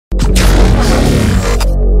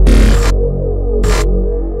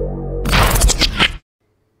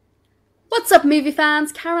What's up, movie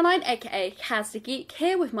fans? Caroline, aka Kaz the Geek,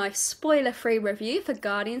 here with my spoiler-free review for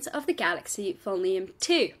Guardians of the Galaxy Volume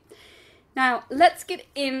 2. Now, let's get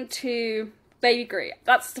into Baby Groot.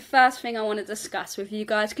 That's the first thing I want to discuss with you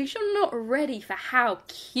guys, because you're not ready for how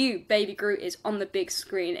cute Baby Groot is on the big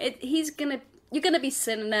screen. You're gonna be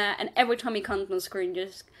sitting there, and every time he comes on the screen,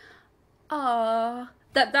 just,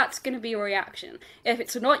 that's gonna be your reaction. If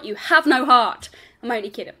it's not, you have no heart. I'm only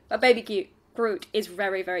kidding, but Baby Groot is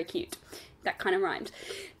very, very cute. That kind of rhymed.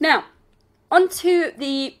 Now, onto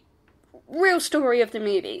the real story of the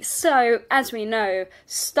movie. So, as we know,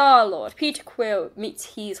 Star-Lord, Peter Quill,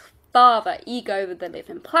 meets his father, Ego, the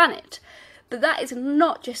Living Planet. But that is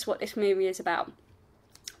not just what this movie is about.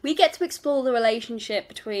 We get to explore the relationship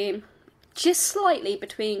between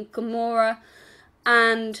Gamora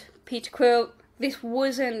and Peter Quill. This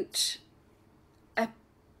wasn't a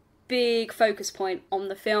big focus point on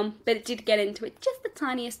the film, but it did get into it just the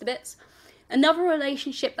tiniest bits. Another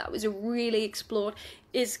relationship that was really explored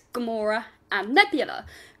is Gamora and Nebula,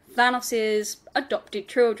 Thanos' adopted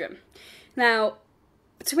children. Now,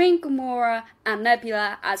 between Gamora and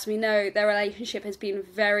Nebula, as we know, their relationship has been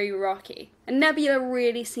very rocky. And Nebula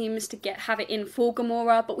really seems to have it in for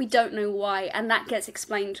Gamora, but we don't know why, and that gets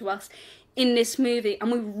explained to us in this movie,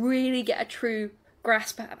 and we really get a true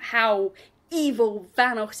grasp of how evil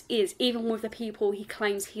Thanos is, even with the people he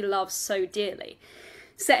claims he loves so dearly,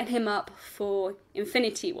 setting him up for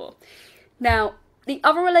Infinity War. Now, the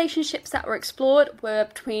other relationships that were explored were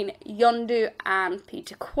between Yondu and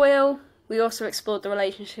Peter Quill. We also explored the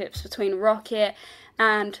relationships between Rocket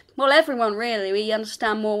and, well, everyone really. We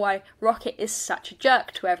understand more why Rocket is such a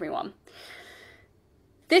jerk to everyone.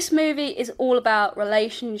 This movie is all about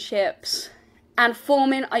relationships and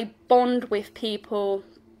forming a bond with people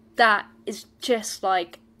that is just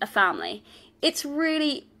like a family. It's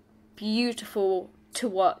really beautiful to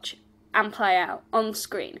watch and play out on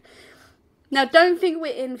screen. Now, don't think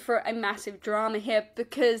we're in for a massive drama here,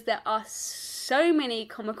 because there are so many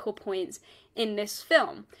comical points in this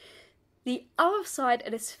film. The other side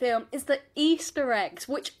of this film is the Easter eggs,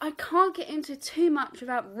 which I can't get into too much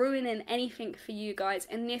without ruining anything for you guys,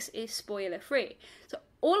 and this is spoiler free. So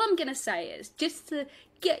all I'm going to say is, just to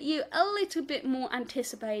get you a little bit more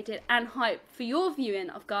anticipated and hyped for your viewing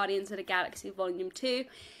of Guardians of the Galaxy Volume 2,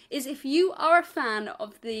 is if you are a fan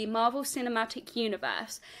of the Marvel Cinematic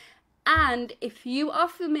Universe, and if you are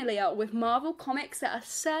familiar with Marvel Comics, there are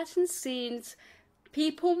certain scenes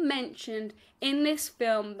people mentioned in this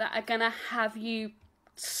film that are gonna have you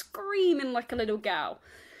screaming like a little gal.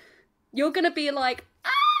 You're gonna be like,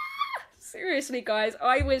 ah! Seriously, guys,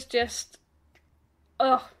 I was just,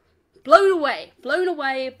 blown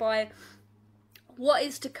away by what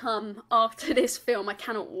is to come after this film. I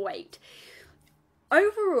cannot wait.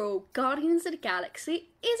 Overall, Guardians of the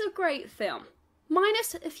Galaxy is a great film.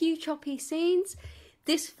 Minus a few choppy scenes,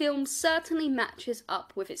 this film certainly matches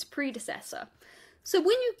up with its predecessor. So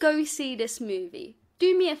when you go see this movie,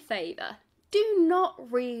 do me a favour, do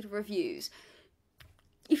not read reviews.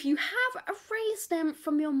 If you have, erase them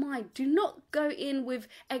from your mind. Do not go in with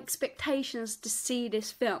expectations to see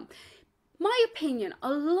this film. My opinion,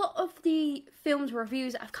 a lot of the film's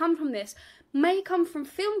reviews that have come from this may come from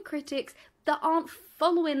film critics that aren't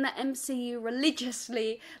following the MCU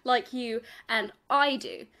religiously like you and I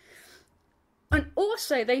do. And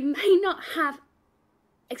also, they may not have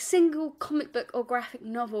a single comic book or graphic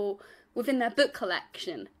novel within their book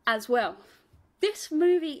collection as well. This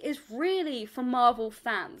movie is really for Marvel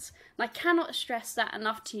fans, and I cannot stress that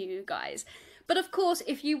enough to you guys. But of course,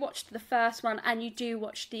 if you watched the first one and you do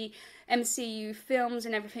watch the MCU films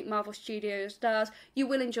and everything Marvel Studios does, you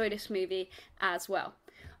will enjoy this movie as well.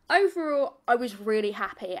 Overall, I was really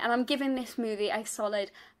happy, and I'm giving this movie a solid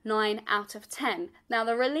 9 out of 10. Now,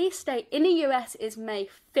 the release date in the US is May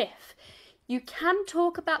 5th. You can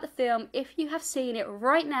talk about the film if you have seen it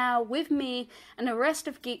right now with me and the rest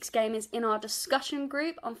of Geeks Gamers in our discussion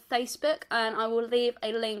group on Facebook, and I will leave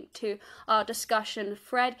a link to our discussion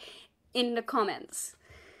thread in the comments.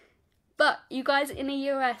 But you guys in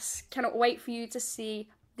the US, cannot wait for you to see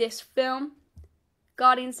this film,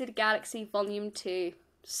 Guardians of the Galaxy Volume 2.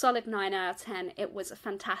 Solid 9 out of 10. It was a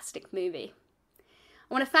fantastic movie.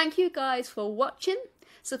 I want to thank you guys for watching.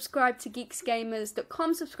 Subscribe to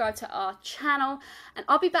geeksgamers.com, subscribe to our channel, and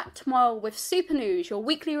I'll be back tomorrow with Super News, your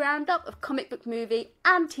weekly roundup of comic book, movie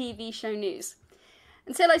and TV show news.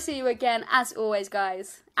 Until I see you again, as always,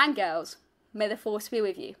 guys and girls, may the force be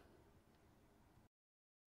with you.